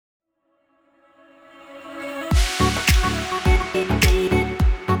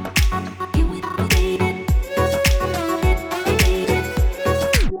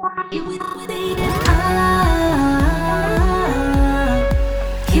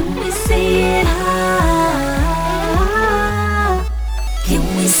say it? Can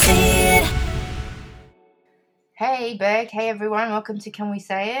we say it? Hey, Beck. Hey, everyone. Welcome to Can We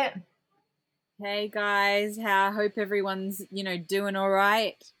Say It? Hey guys, hope everyone's doing all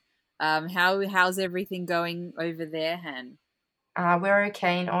right. How's everything going over there, Han? We're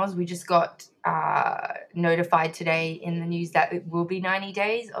okay in Oz. We just got notified today in the news that it will be 90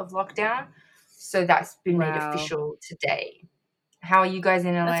 days of lockdown. So that's been made Wow, official today. How are you guys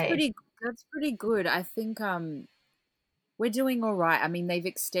in that's LA? pretty good. I think we're doing all right. I mean, they've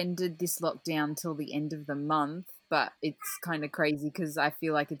extended this lockdown till the end of the month, but it's kind of crazy because I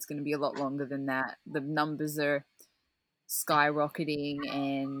feel like it's going to be a lot longer than that. The numbers are skyrocketing,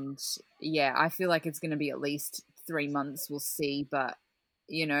 and yeah, I feel like it's going to be at least 3 months. We'll see, but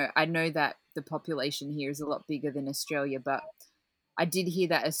I know that the population here is a lot bigger than Australia, but I did hear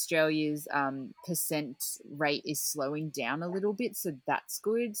that Australia's percent rate is slowing down a little bit, so that's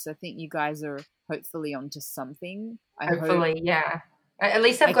good. So I think you guys are hopefully onto something. I hope. Hopefully, yeah. At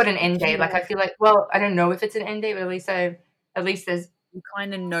least I've I got an keep end date. Like, I hearing feel like, well, I don't know if it's an end date, but at least there's you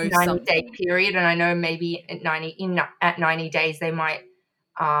kind of know 90-day something. period, and I know maybe at 90 days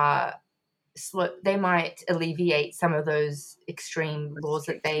uh they might alleviate some of those extreme laws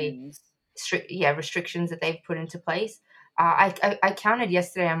that Restrictions. restrictions that they've put into place. I counted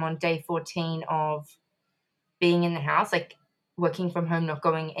yesterday. I'm on day 14 of being in the house, like working from home, not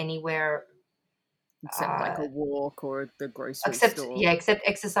going anywhere, Except like uh, a walk or the grocery except store. yeah, except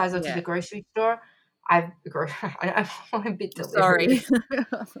exercise or to Yeah. the grocery store. I'm a bit Sorry. delirious.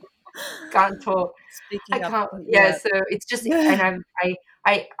 Can't talk. I Speaking up, can't. Yeah, yeah. so it's just, and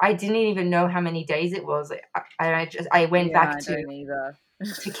I didn't even know how many days it was. I went Yeah, back I don't either.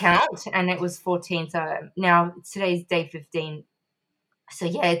 to count, and it was 14. So now today's day 15. So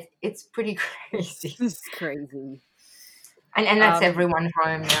yeah, it's pretty crazy. It's crazy. And that's Um, everyone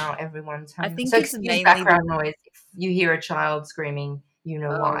home now. Everyone's I home. think So it's excuse mainly the background noise. If you hear a child screaming, you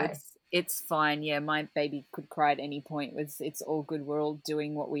know oh, why. it's fine. Yeah, my baby could cry at any point. It's all good. We're all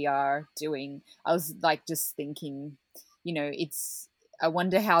doing what we are doing. I was like just thinking, it's I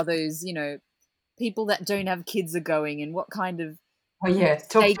wonder how those, people that don't have kids are going and what kind of Oh yeah,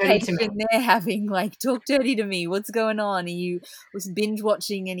 talk dirty to me. staycation they're having. Like, talk dirty to me. What's going on? Are you was binge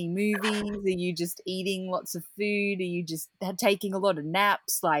watching any movies? Are you just eating lots of food? Are you just taking a lot of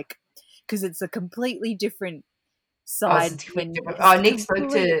naps? Like, because it's a completely different Oh, it's side completely when different. it's Nick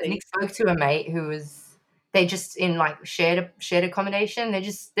completely. spoke to a mate who was they just in like shared accommodation. They're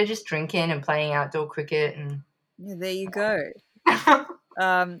just drinking and playing outdoor cricket and Yeah, there you go.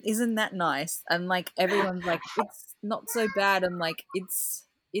 Isn't that nice? And like everyone's like, it's not so bad. I'm like, it's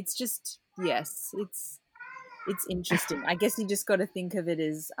just yes, it's interesting. I guess you just got to think of it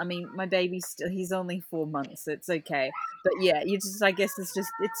as, I mean, my baby's still, he's only 4 months, so it's okay. But yeah, you just, I guess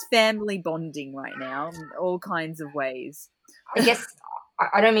it's family bonding right now in all kinds of ways. I guess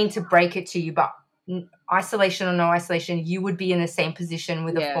I don't mean to break it to you, but isolation or no isolation, you would be in the same position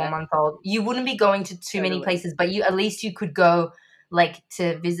with a four Yeah, month old. You wouldn't be going to too many totally. places, but you at least you could go like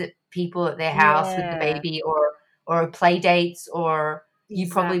to visit people at their house with the Yeah, baby, or play dates, or you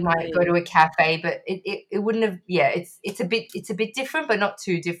probably might go to exactly. a cafe, but it wouldn't have. Yeah, it's a bit different, but not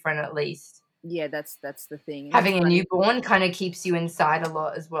too different at least. Yeah, that's the thing. And it's Having a funny. newborn kind of keeps you inside a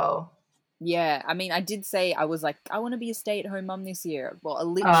lot as well. Yeah, I mean, I did say I was like, I want to be a stay-at-home mum this year. Well,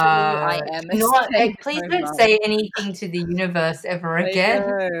 literally, I am a Please stay-at-home don't mum. say anything to the universe ever I again.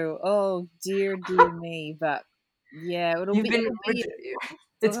 know. Oh dear, dear me. But yeah, You've been it'll be.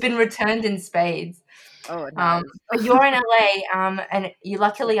 it's Oh, been returned in spades. oh, it Um, has. but you're in LA, and you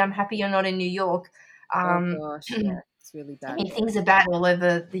luckily, I'm happy you're not in New York. Oh Um, gosh, I yeah, it's really bad mean, there. things are bad all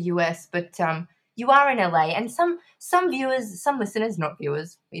over the US, but you are in LA, and some viewers, some listeners, not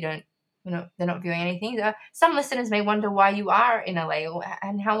viewers, they're not viewing anything. Some listeners may wonder why you are in LA,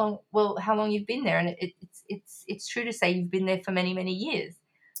 and how long you've been there, and it's true to say you've been there for many many years.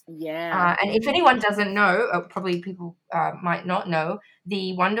 Yeah, I've And if been. anyone doesn't know, probably people might not know,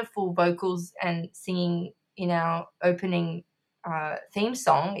 the wonderful vocals and singing in our opening theme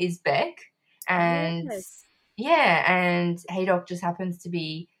song is Beck. And Yes. yeah, and Haydock just happens to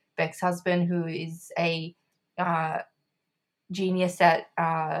be Beck's husband, who is a uh, genius at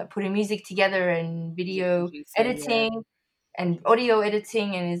putting music together and Music video producer. Yeah. editing and audio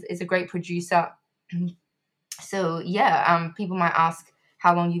editing, and is a great producer. So yeah, people might ask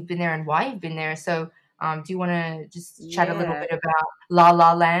how long you've been there and why you've been there. So do you want to just chat a little Yeah. bit about La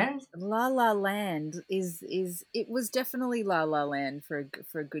La Land? La La Land is it was definitely La La Land for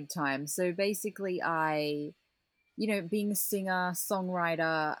for a good time. So basically, being a singer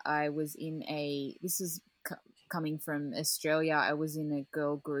songwriter, I was in a this was coming from Australia, I was in a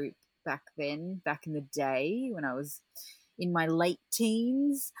girl group back in the day when I was in my late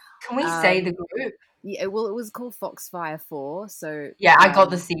teens. Can we say the group? Yeah, well, it was called Foxfire 4. So Yeah, I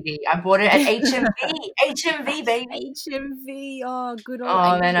got the CD. I bought it at HMV. HMV, baby. HMV. Oh, good old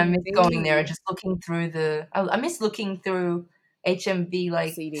Oh man, I miss HMV going there. Just looking through I miss looking through HMV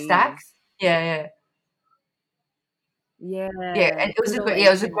like stacks. CDs. Yeah. Yeah, And it was good a old great. Yeah,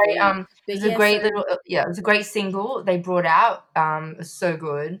 it was a great. HMV. It But was a yeah, great so little. Yeah, it was a great single they brought out. It was so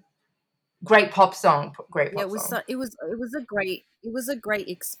good. Great pop song. Great yeah, pop song. it was a great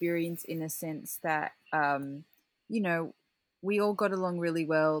experience in a sense that you know, we all got along really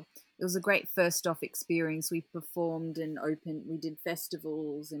well. It was a great first off experience. We performed and opened. We did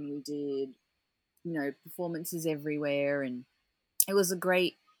festivals and we did, you know, performances everywhere, and it was a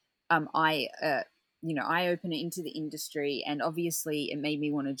great eye opener into the industry. And obviously, it made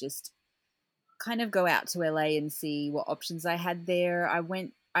me want to just kind of go out to LA and see what options I had there.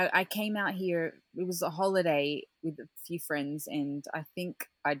 I came out here, it was a holiday with a few friends, and I think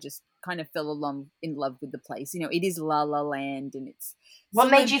I just kind of fell in love with the place. You know, it is La La Land, and it's What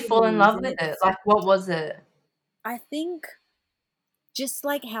made you fall in celebrities, love and with it? it's, Like, what was it? I think, just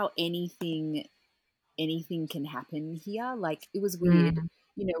like how anything can happen here. Like, it was weird. Mm.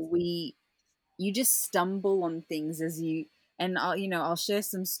 You know, you just stumble on things as you, and I'll share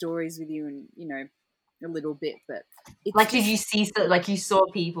some stories with you, and a little bit, but it's Like, did just, you see like you saw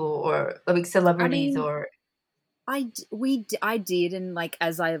people or like I celebrities mean, or? I did, and like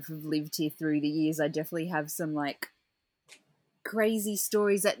as I have lived here through the years, I definitely have some like crazy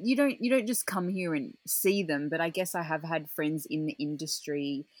stories that you don't just come here and see them. But I guess I have had friends in the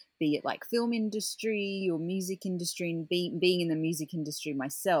industry, be it like film industry or music industry, and being in the music industry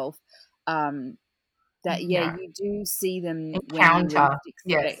myself, that Yeah. you do see them when you Encounter. least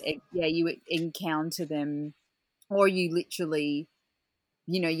Yes. expect. You encounter them, or you literally,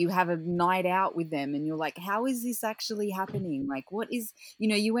 you have a night out with them and you're like, how is this actually happening? Like, what is,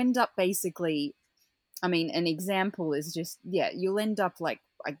 you end up basically, I mean, an example is just, you'll end up like,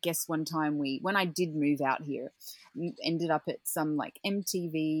 I guess one time when I did move out here, ended up at some like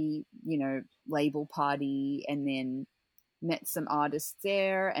MTV, label party, and then met some artists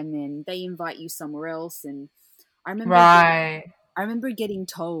there, and then they invite you somewhere else. And I remember Right. getting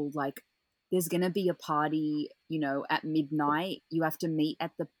told, like, there's going to be a party, at midnight. You have to meet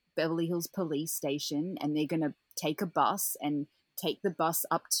at the Beverly Hills police station, and they're going to take a bus and take the bus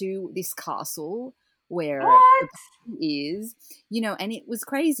up to this castle where the What? party is, and it was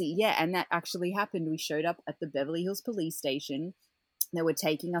crazy. Yeah. And that actually happened. We showed up at the Beverly Hills police station. They were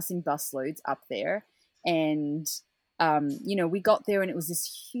taking us in busloads up there. And, we got there, and it was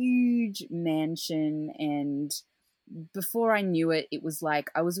this huge mansion. And before I knew it, it was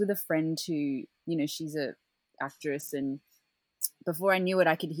like I was with a friend who, she's a actress, and before I knew it,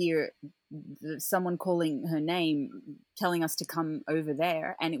 I could hear someone calling her name, telling us to come over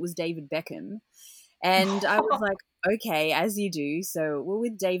there, and it was David Beckham. And I was like, okay, as you do. So we're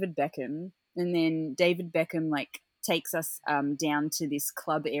with David Beckham, and then David Beckham like takes us down to this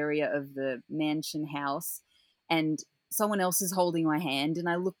club area of the mansion house, and someone else is holding my hand, and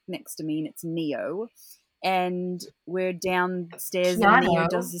I look next to me, and it's Neo. And we're downstairs, and Neo Keanu?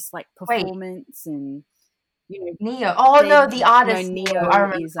 does this like Wait, performance, and Neo. Oh no, David, the artist Neo. I Neo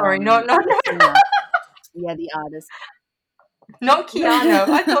remember. is Sorry, no, no, the no, singer. Yeah, the artist. not Keanu.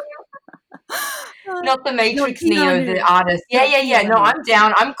 I thought not the Not Matrix Neo, the Keanu. artist. Yeah, Not yeah, yeah. No, Keanu. I'm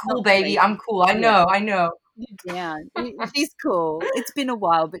down. I'm Not cool, the baby. I'm Matrix. cool. I Yeah, know. I know. you're down. She's cool. It's been a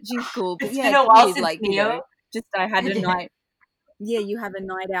while, but she's cool. But It's yeah, been it's a while weird. since Like, Neo. just I had a Yeah. night. Yeah, you have a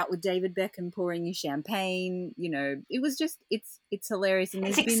night out with David Beckham pouring you champagne. It was just it's hilarious. And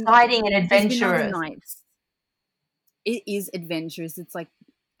It's exciting and there's been other adventurous. nights. It is adventurous. It's like,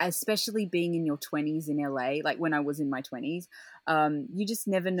 especially being in your 20s in LA, like when I was in my 20s, you just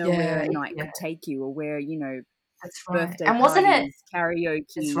never know where Yeah, a night yeah. could take you, or where, That's right. birthday And wasn't it? parties,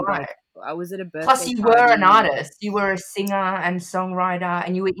 That's karaoke. right. Like, I was at a Plus, birthday you were an party, and artist. You were a singer and songwriter,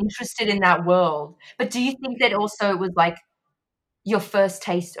 and you were interested in that world. But do you think that also it was like your first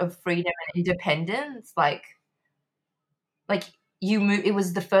taste of freedom and independence? Like you moved. It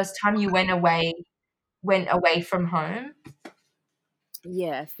was the first time you went away from home.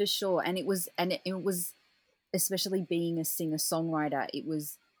 yeah, for sure. And it was, especially being a singer songwriter, it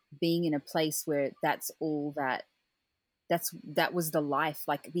was being in a place where that was the life.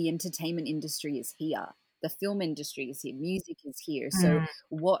 Like, the entertainment industry is here, the film industry is here, music is here. So Mm.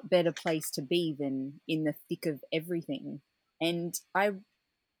 what better place to be than in the thick of everything? And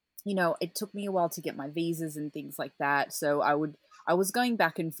it took me a while to get my visas and things like that. So I would I was going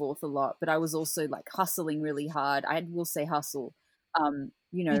back and forth a lot, but I was also like hustling really hard. I will say hustle.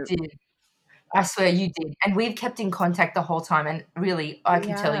 You You know, did. I swear you did, and we've kept in contact the whole time, and really, we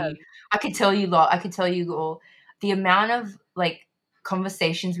have. I could tell you all the amount of, like,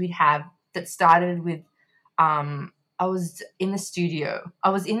 conversations we'd have that started with, I was in the studio. I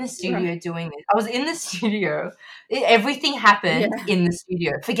was in the Right. studio doing this. I was in the studio. Everything happened Yeah. in the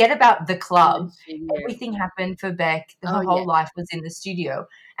studio. Forget about the In the club. studio. Everything happened for Beck. Oh Her yeah. whole life was in the studio,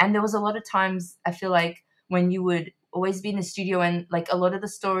 and there was a lot of times I feel like when you would always be in the studio and, like, a lot of the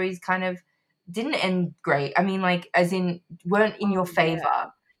stories kind of didn't end great. I mean, like, as in, weren't in your Oh yeah.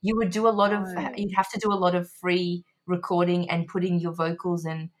 favor. You would do a lot of No. you'd have to do a lot of free recording and putting your vocals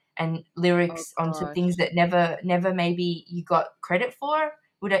and Oh lyrics onto things gosh. that never maybe you got credit for.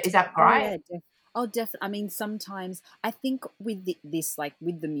 Is that Oh right? yeah. Oh, definitely. I mean, sometimes I think with this, like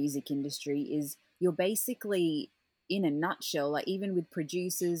with the music industry, is you're basically in a nutshell, like even with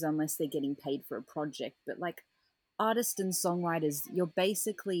producers, unless they're getting paid for a project, but like artists and songwriters, you're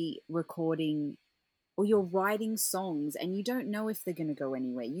basically recording or you're writing songs and you don't know if they're going to go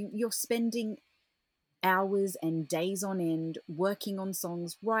anywhere. You're spending hours and days on end working on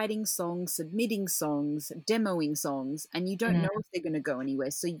songs, writing songs, submitting songs, demoing songs, and you don't Mm, know if they're going to go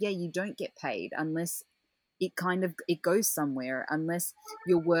anywhere. So yeah, you don't get paid unless it goes somewhere, unless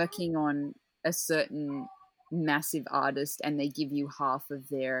you're working on a certain massive artist and they give you half of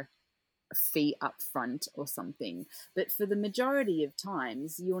their fee up front or something. But for the majority of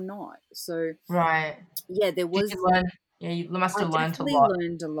times you're not. So right. yeah, there Did was, you learn? Yeah, you must I have learned a definitely lot.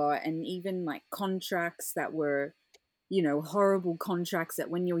 learned a lot, and even like contracts that were, you know, horrible contracts that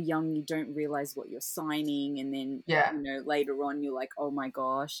when you're young you don't realize what you're signing, and then Yeah. you know later on you're like, oh my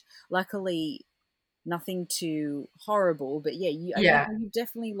gosh. Luckily, nothing too horrible, but yeah, Yeah. you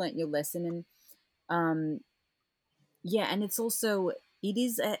definitely learnt your lesson, and um, yeah, and it's also it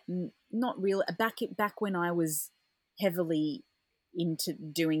is not real back when I was heavily into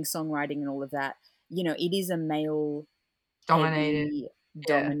doing songwriting and all of that. You know, it is a male Dominated. heavy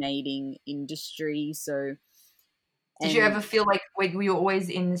Yeah. dominating industry. So, Did you and ever feel like were you always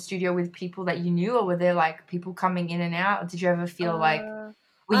in the studio with people that you knew, or were there, like, people coming in and out? Did you ever feel like uh,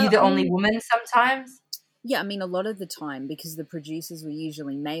 were you the I only mean, woman sometimes? yeah, I mean, a lot of the time because the producers were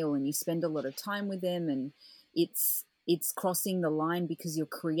usually male, and you spend a lot of time with them, and it's crossing the line because you're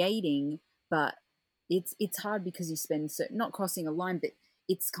creating, but it's hard because you spend so not crossing a line, but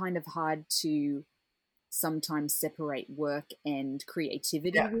it's kind of hard to sometimes separate work and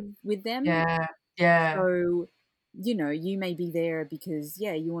creativity Yeah. with them. Yeah. Yeah. So, you know, you may be there because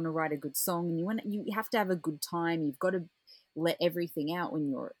yeah, you want to write a good song and you have to have a good time. You've got to let everything out when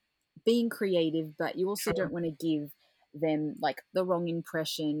you're being creative, but you also True. don't want to give them like the wrong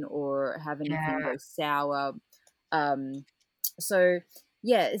impression or have anything Yeah. go sour. Um, so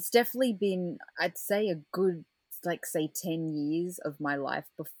yeah, it's definitely been, I'd say, a good, like say 10 years of my life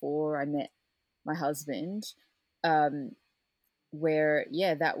before I met my husband. Um, where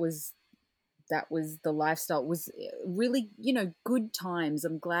yeah, that was the lifestyle. It was really, you know, good times.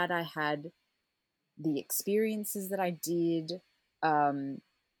 I'm glad I had the experiences that I did. Um,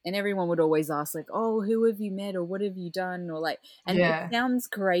 and everyone would always ask, like, oh, who have you met or what have you done? Or like, and it Yeah. sounds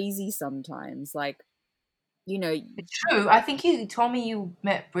crazy sometimes. Like, you know, It's true. I think you told me you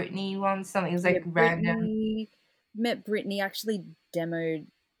met Britney once, something it was, yeah, like, random. Met Britney, actually demoed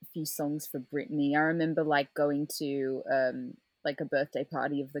a few songs for Britney. I remember like going to like a birthday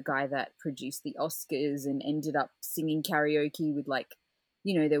party of the guy that produced the Oscars and ended up singing karaoke with like,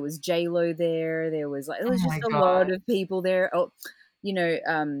 you know, there was J Lo there. There was like there Oh was just my a god. lot of people there. Oh, you know,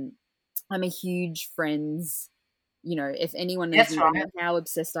 I'm a huge Friends. You know, if anyone knows That's me, they right. know how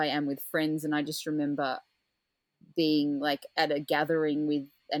obsessed I am with Friends, and I just remember being like at a gathering with,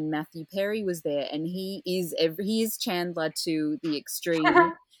 and Matthew Perry was there, and he is Chandler to the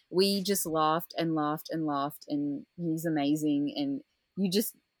extreme. We just laughed and laughed and laughed, and he's amazing. And you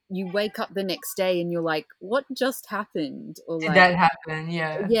just you wake up the next day and you're like, what just happened? Or Did like, that happen?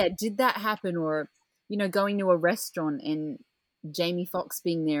 Yeah. yeah, did that happen? Or you know, going to a restaurant and Jamie Foxx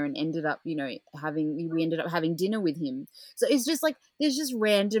being there and ended up, you know, we ended up having dinner with him. So it's just like there's just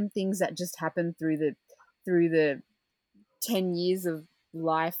random things that just happen through the 10 years of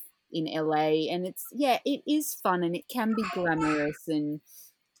life in LA, and it's yeah, it is fun and it can be glamorous and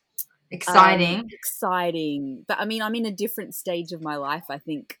Exciting. exciting. But I mean, I'm in a different stage of my life, I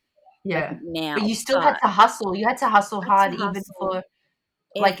Yeah. think But now, you still had but to hustle. You had to hustle I had to hard even hustle for,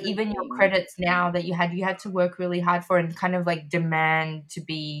 like, even your everything, credits now that you had to work really hard for and kind of, like, demand to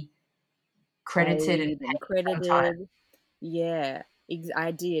be credited and paid and paid sometimes. credited. Yeah,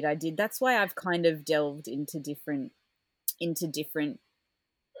 I did. That's why I've kind of delved into different into different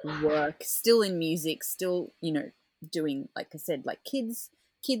work, still in music, still, doing, like I said, like kids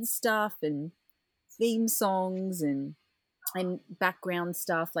stuff and theme songs and background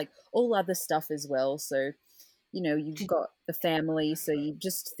stuff, like all other stuff as well. So, you've got the family, so you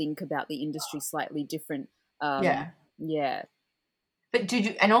just think about the industry slightly different. Yeah. Yeah. But did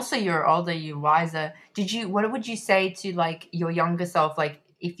you, and also you're older, you're wiser. What would you say to like your younger self? Like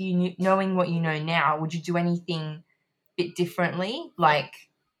if you knew, knowing what you know now, would you do anything a bit differently? Like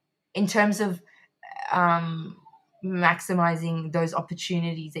in terms of um, maximizing those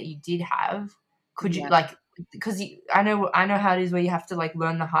opportunities that you did have, could you Yeah. like, because I know how it is where you have to like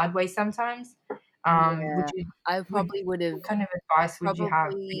learn the hard way sometimes. Would Yeah. you, I probably would have what kind of advice would you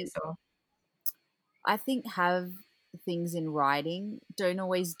have for probably, yourself? I think, have things in writing. Don't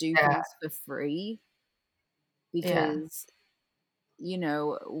always do Yeah, things for free yeah, because,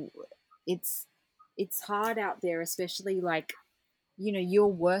 it's hard out there, especially like, you're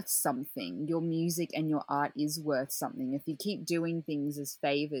worth something. Your music and your art is worth something. If you keep doing things as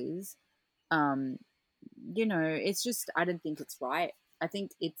favors, um, it's just, I don't think it's right. I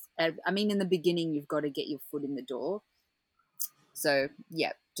think I mean, in the beginning, you've got to get your foot in the door. So,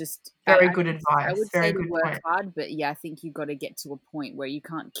 yeah, just, very good I advice. would say Very to good work point. hard, but yeah, I think you've got to get to a point where you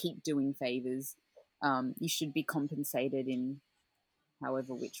can't keep doing favors. You should be compensated in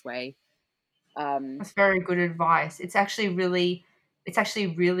however which way. That's very good advice. It's actually really,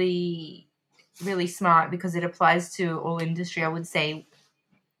 really smart because it applies to all industry. I would say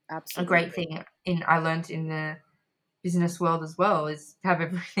a great Absolutely. thing I learned in the business world as well is to have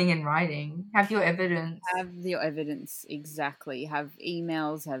everything in writing. Have your evidence. Have your evidence, exactly. Have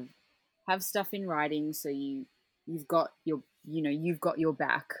emails, have stuff in writing, so you've got you've got your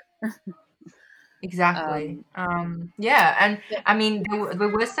back. Exactly. Um, Yeah, and but I mean there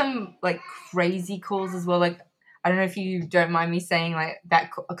were some like crazy calls as well. Like I don't know if you don't mind me saying like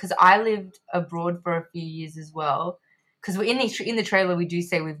that because I lived abroad for a few years as well. Because we're in the trailer we do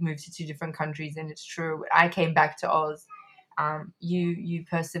say we've moved to two different countries and it's true. I came back to Oz. You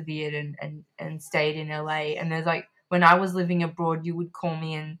persevered and stayed in LA. And there's like when I was living abroad, you would call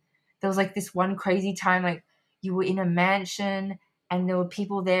me and there was like this one crazy time like you were in a mansion and there were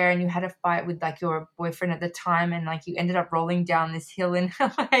people there and you had a fight with like your boyfriend at the time and like you ended up rolling down this hill in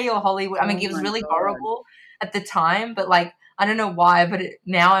LA or Hollywood. I mean, oh it was my really god. horrible at the time, but like I don't know why, but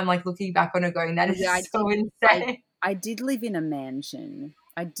now I'm like looking back on it going, that Oh is yeah, so I insane. I did live in a mansion.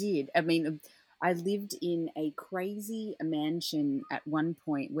 I did. I mean, I lived in a crazy mansion at one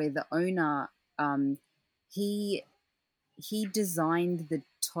point where the owner, um, he he designed the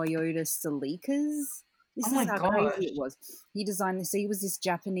Toyota Celicas. Oh This is my how crazy gosh. it was. He designed this. So he was this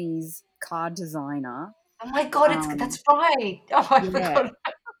Japanese car designer. Oh my god, Um, that's right. Oh, I yeah. forgot.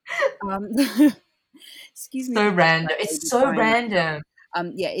 Um, excuse me So for getting my random. It's baby so crying right now.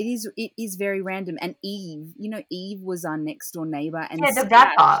 random. Yeah, it is very random. And Eve, Eve was our next door neighbor, and Yeah, the Slash,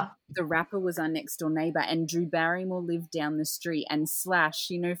 rapper. the rapper, was our next door neighbor, and Drew Barrymore lived down the street, and Slash,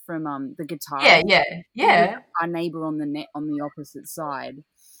 from the Yeah, guitarist, yeah, he was yeah. our neighbor on the on the opposite side.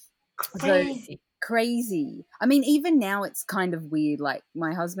 So Crazy. crazy. I mean, even now it's kind of weird. Like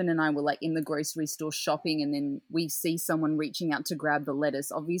my husband and I were like in the grocery store shopping, and then we see someone reaching out to grab the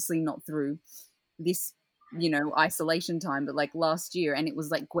lettuce. Obviously, not through this, isolation time, but like last year, and it was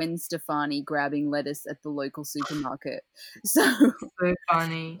like Gwen Stefani grabbing lettuce at the local supermarket. So So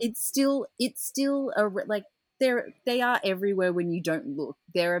funny. it's still like they are everywhere when you don't look.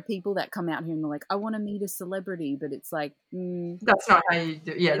 There are people that come out here and they're like, I want to meet a celebrity, but it's like, That's not how you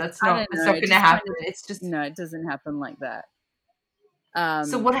do. Yeah, I don't it's know. not It going to just kind happen. of It's just. no, it doesn't happen like that.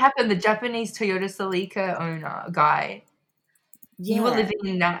 So Um, what happened? The Japanese Toyota Celica owner guy. You were yeah, living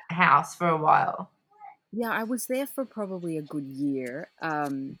in that house for a while. yeah. I was there for probably a good year,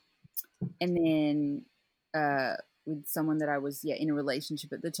 and then with someone that I was in a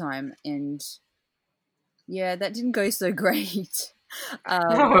relationship at the time, and yeah, that didn't go so great.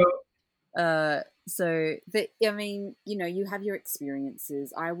 um, No. so, but I mean, you have your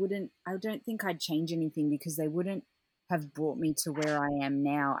experiences. I don't think I'd change anything because they wouldn't have brought me to where I am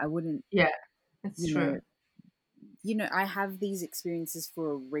now. I wouldn't, Yeah, it's you know, true. I have these experiences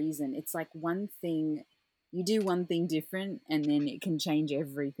for a reason. It's like one thing, you do one thing different and then it can change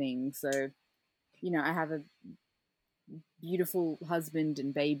everything. So, I have a beautiful husband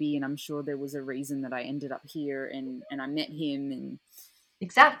and baby, and I'm sure there was a reason that I ended up here and I met him. And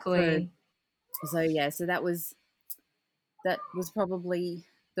so, Exactly. yeah, so that was probably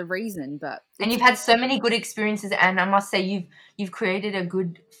the reason, but And it's you've had so many good experiences, and I must say you've created a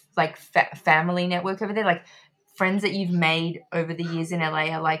good like family network over there. Like friends that you've made over the years in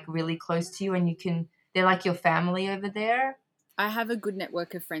LA are like really close to you, and you can they're like your family over there. I have a good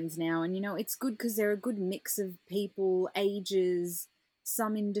network of friends now, and it's good because they're a good mix of people, ages,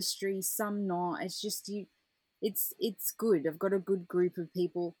 some industry, some not. It's just it's good. I've got a good group of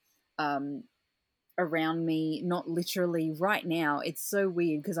people um around me, not literally right now. It's so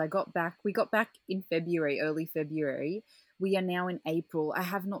weird because we got back in February, early February. We are now in April. I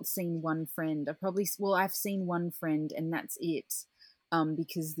have not seen one friend. I've seen one friend and that's it.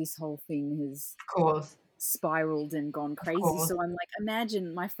 Because this whole thing has Of course, spiraled and gone of crazy. course. So I'm like,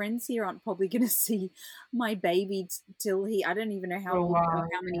 imagine my friends here aren't probably going to see my baby till I don't even know For how a old or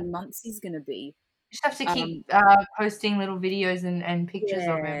while, how many months he's going to be. just have to keep Um, posting little videos and pictures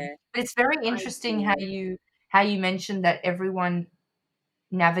of him. yeah, But it's very I interesting will. how you mentioned that everyone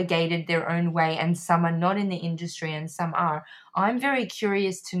navigated their own way and some are not in the industry and some are. I'm very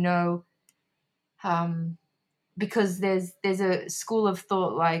curious to know, um, because there's a school of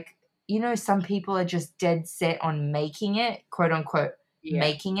thought like, some people are just dead set on making it, quote unquote,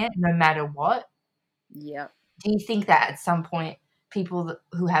 Yeah, making it no matter what. yeah. Do you think that at some point people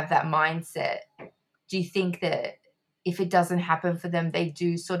who have that mindset, do you think that if it doesn't happen for them, they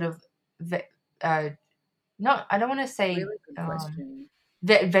do sort of, uh, not, I don't want to say, Really good question.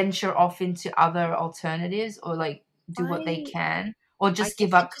 venture off into other alternatives or like do what they I can or I just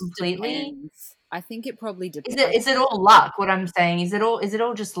give guess it up just completely? depends. I think it probably Is depends. it is it all luck? What I'm saying is it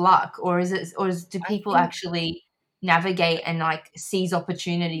all just luck, or do I people think actually navigate and like seize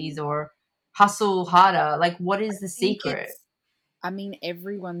opportunities or hustle harder? Like, what is the think secret? it's I mean,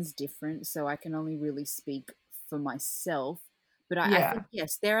 everyone's different, so I can only really speak for myself. But I Yeah, think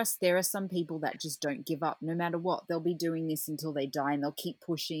yes, there are some people that just don't give up no matter what. They'll be doing this until they die, and they'll keep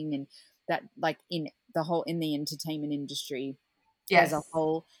pushing. And that, like in the entertainment industry as a yes,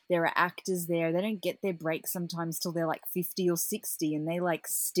 whole, there are actors there. They don't get their break sometimes till they're like 50 or 60, and they like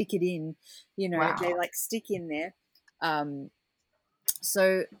stick it in. They wow, like stick in there. Um,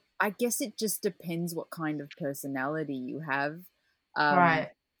 so I guess it just depends what kind of personality you have. Um,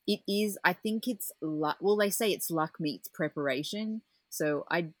 right, it is. I think it's luck. Well, they say it's luck meets preparation. So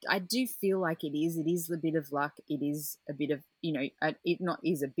I do feel like it is. It is a bit of luck. It is a bit of it not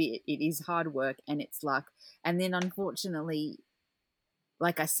is a bit. It is hard work and it's luck. And then unfortunately,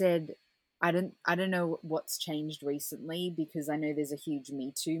 like I said, I don't know what's changed recently because I know there's a huge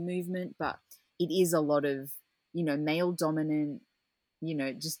Me Too movement, but it is a lot of male dominant.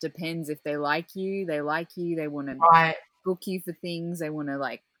 It just depends if they like you. They like you. They want to right. book you for things. They want to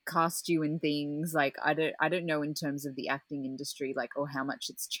like cast you in things. Like I don't know in terms of the acting industry, like or how much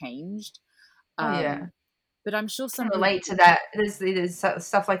it's changed. Oh yeah. Um, but I'm sure Can some people. relate to that.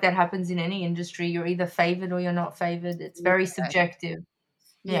 Stuff like that happens in any industry. You're either favored or you're not favored. It's very Yeah, subjective.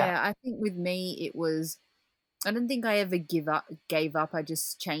 Yeah. yeah. I think with me, it was. I don't think I ever gave up. I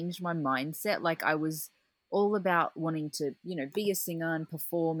just changed my mindset. Like I was all about wanting to, be a singer and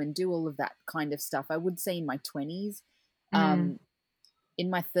perform and do all of that kind of stuff. I would say in my 20s. Mm. Um, in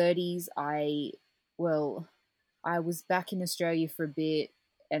my 30s, well, I was back in Australia for a bit,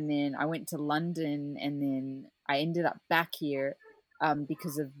 and then I went to London, and then I ended up back here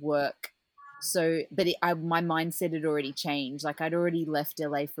because of work. So, but my mindset had already changed. Like I'd already left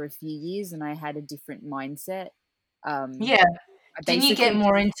LA for a few years, and I had a different mindset. Um, Yeah. I Didn't you get basically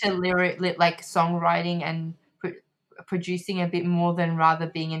more just into like songwriting and producing a bit more than rather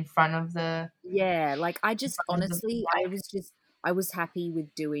being yeah, like I in just front of the honestly, mic? I was happy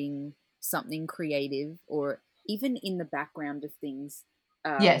with doing something creative or even in the background of things.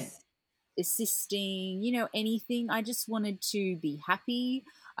 Um, Yes. assisting, anything. I just wanted to be happy.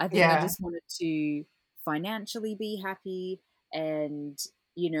 I think I Yeah. just wanted to financially be happy. And,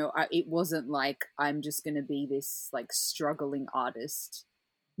 it wasn't like I'm just going to be this like struggling artist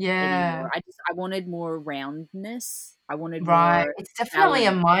Yeah. anymore. I wanted more roundness. I wanted Right. more It's definitely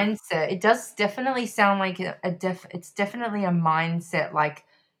a balance. mindset. It does definitely sound like it's definitely a mindset like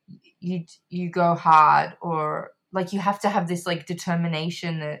you go hard or like you have to have this like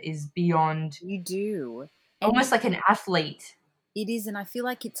determination that is beyond, You do. And almost like an athlete. it is, and I feel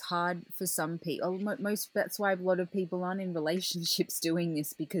like it's hard for some people. Most that's why a lot of people aren't in relationships doing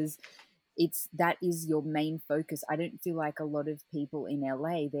this because that is your main focus. I don't feel like a lot of people in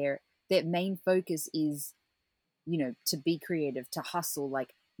LA their main focus is to be creative, to hustle.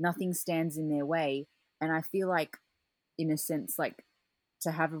 Like nothing stands in their way, and I feel like in a sense like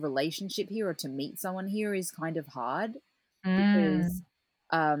to have a relationship here or to meet someone here is kind of hard because Mm.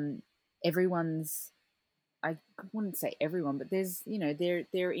 um everyone's I wouldn't say everyone, but there's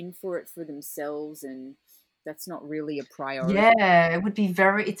they're in for it for themselves, and that's not really a priority. Yeah, it would be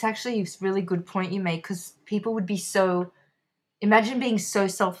very it's actually a really good point you make because people would be so imagine being so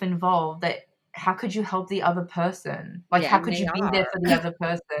self-involved that how could you help the other person? Like, Yeah, how and could they you be there are. for the other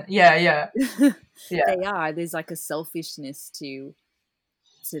person? Yeah, yeah, yeah. They are. There's like a selfishness to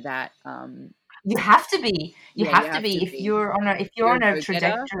that. You have to be. You Yeah, you have to have to be. be. If you're You're on a a go-getter.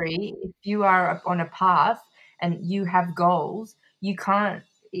 trajectory, if you are on a path and you have goals, you can't.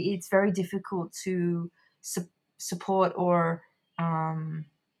 It's very difficult to support or um,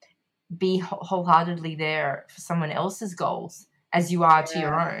 be wholeheartedly there for someone else's goals as you are to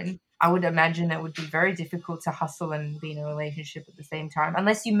your Yeah. own. I would imagine it would be very difficult to hustle and be in a relationship at the same time,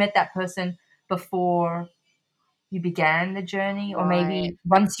 unless you met that person before you began the journey, or Right. maybe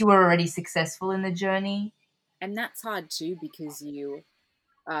once you were already successful in the journey. And that's hard too because you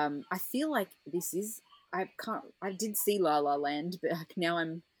I feel like this is I did see La La Land, but now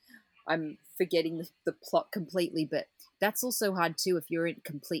I'm forgetting the plot completely, but that's also hard too if you're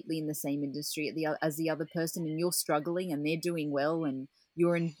completely in the same industry as the other person and you're struggling and they're doing well and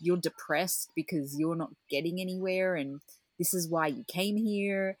you're depressed because you're not getting anywhere and this is why you came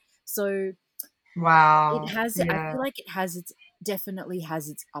here. So Wow. I Yeah. feel like it has its definitely has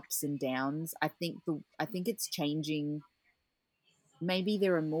its ups and downs. I think it's changing. Maybe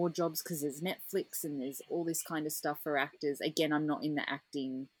there are more jobs because there's Netflix and there's all this kind of stuff for actors. Again, I'm not in the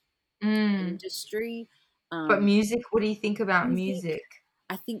acting Mm. industry. But Um, music, what do you think about music, music?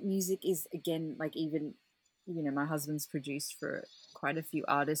 I think music is again like even my husband's produced for quite a few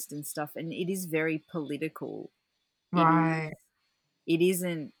artists and stuff, and it is very political. It is. Right. It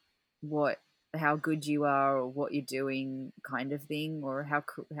isn't what how good you are or what you're doing kind of thing or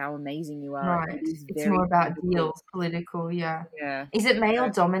how amazing you are. It Right. is It's more very about political. deals, political, yeah. Yeah. Is it male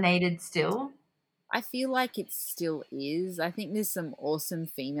So dominated still? I feel like it still is. I think there's some awesome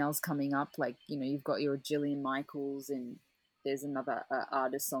females coming up. Like, you've got your Jillian Michaels and there's another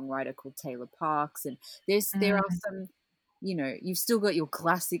artist songwriter called Taylor Parks. And there are Mm. some, you've still got your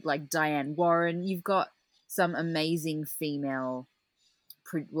classic like Diane Warren. You've got some amazing female,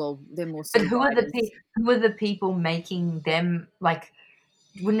 well, they're more But so writers. who are the people making them, like,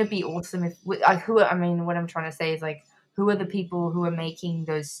 wouldn't it be awesome if like who I mean, what I'm trying to say is, like, who are the people who are making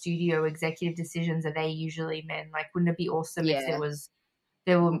those studio executive decisions? Are they usually men? Like, wouldn't it be awesome if Yeah,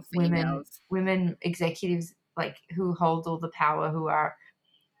 there were more females. women executives, like, who hold all the power, who are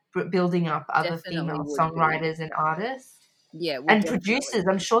building up other Definitely female would be. songwriters and artists Yeah, well, and definitely. producers.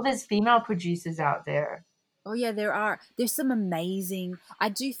 I'm sure there's female producers out there. Oh yeah, there are. There's some amazing. I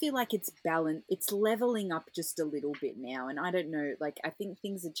do feel like it's balanced. It's leveling up just a little bit now, and I don't know. Like I think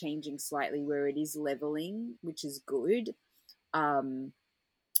things are changing slightly where it is leveling, which is good. Um,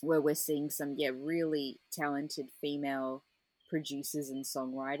 where we're seeing some really talented female producers and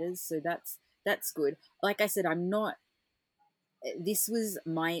songwriters. So that's good. Like I said, I'm not. This was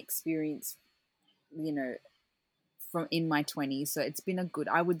my experience, you know, from in my 20s. So it's been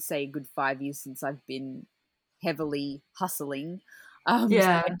I would say, a good 5 years since I've been heavily hustling.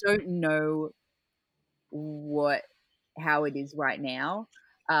 So Yeah. I don't know how it is right now.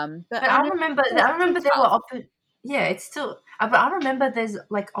 But But I know it's I still remember there were tough. yeah, it's still but I remember there's,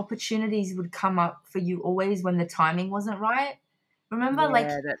 like, opportunities would come up for you always when the timing wasn't right. Remember, like,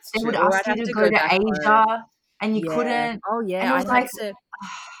 Yeah, that's they would true. Or ask I'd you have to to go go to back home. Asia and you Yeah. couldn't, Oh and yeah, it I was had like, to.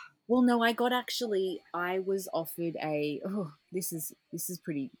 Well, no, I got actually. I was offered a. Oh, this is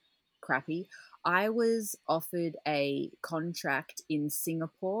pretty crappy. I was offered a contract in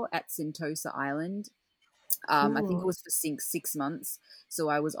Singapore at Sentosa Island. I think it cool. was for 6 months. So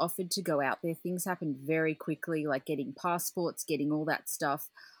I was offered to go out there. Things happened very quickly, like getting passports, getting all that stuff.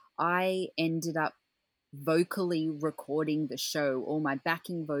 I ended up vocally recording the show, all my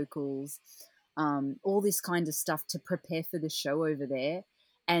backing vocals, all this kind of stuff to prepare for the show over there.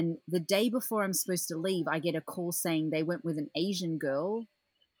 And the day before I'm supposed to leave, I get a call saying they went with an Asian girl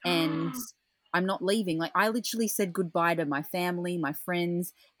and I'm not leaving. Like I literally said goodbye to my family, my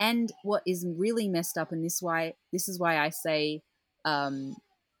friends, and what is really messed up, and this is why I say um,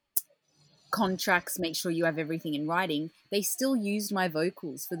 contracts. Make sure you have everything in writing. They still used my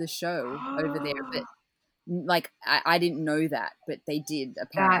vocals for the show over there, but like I didn't know that, but they did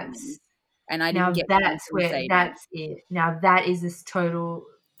apparently, That's and I didn't now get compensated. that's it. Now that is this total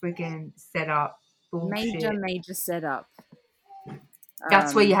freaking setup Major, bullshit. major setup.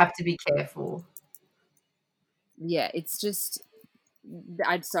 That's where you Um, have to be careful. yeah, it's just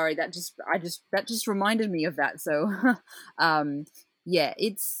I'm sorry that just reminded me of that. So, um, yeah,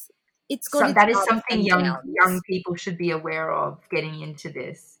 it's got So its that is ups something and young downs. people should be aware of getting into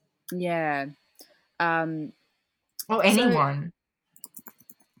this. Yeah. Um, Or so anyone.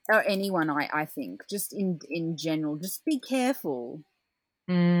 or anyone, I think, just in general, just be careful.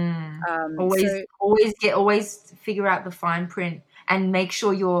 Mm. So Always figure out the fine print and make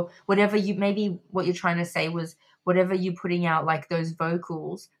sure maybe what you're trying to say was whatever you're putting out, like those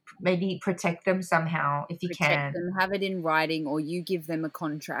vocals, maybe protect them somehow if you Protect can. them, have it in writing, or you give them a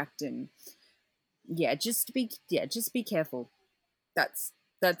contract, and just be careful. That's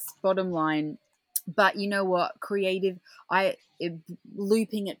bottom line. But you know what, creative,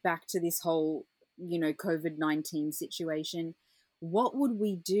 looping it back to this whole, COVID-19 situation, what would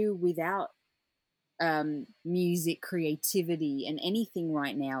we do without music, creativity, and anything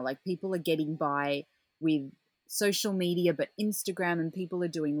right now? Like, people are getting by with social media, but Instagram, and people are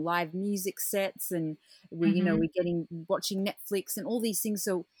doing live music sets, and we're watching Netflix and all these things.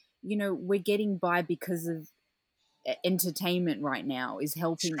 So, we're getting by because of entertainment right now is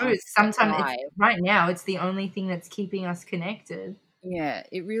helping us. Sometimes right now it's the only thing that's keeping us connected. Yeah,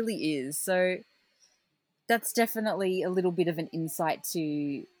 it really is. So that's definitely a little bit of an insight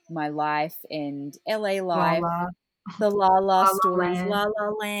to my life and LA life. The La La stories, Land. La La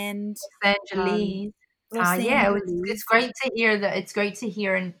Land, Los Angeles. It's great to hear that. It's great to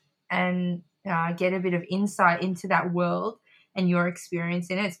hear and get a bit of insight into that world and your experience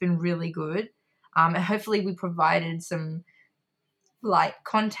in it. It's been really good. And hopefully we provided some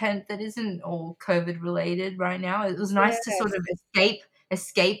content that isn't all COVID related right now. It was nice to sort of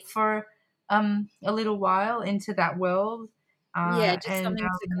escape for a little while into that world. Just something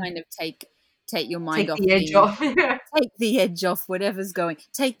to kind of take your mind off. Take the edge off. Take the edge off whatever's going.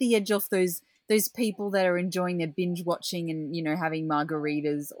 Take the edge off those people that are enjoying their binge watching and having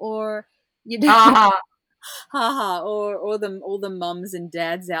margaritas, or or all the mums and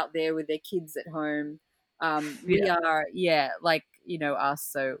dads out there with their kids at home. We are us.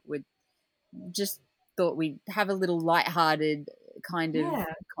 So we just thought we'd have a little lighthearted kind of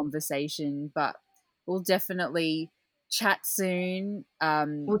conversation, but we'll definitely chat soon.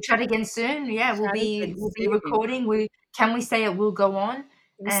 We'll chat again soon. Yeah, we'll be recording. Can we say it will go on?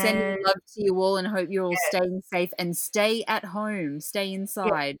 We're sending love to you all and hope you're all staying safe and stay at home. Stay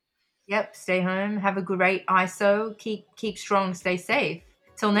inside. Yep, stay home. Have a great ISO. Keep strong. Stay safe.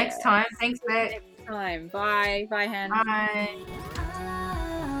 Till next time. Thanks, Beck. Next time. Bye. Bye, Han. Bye.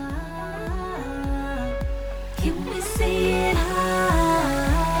 Can we see it?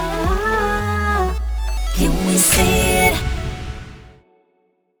 Can we see it?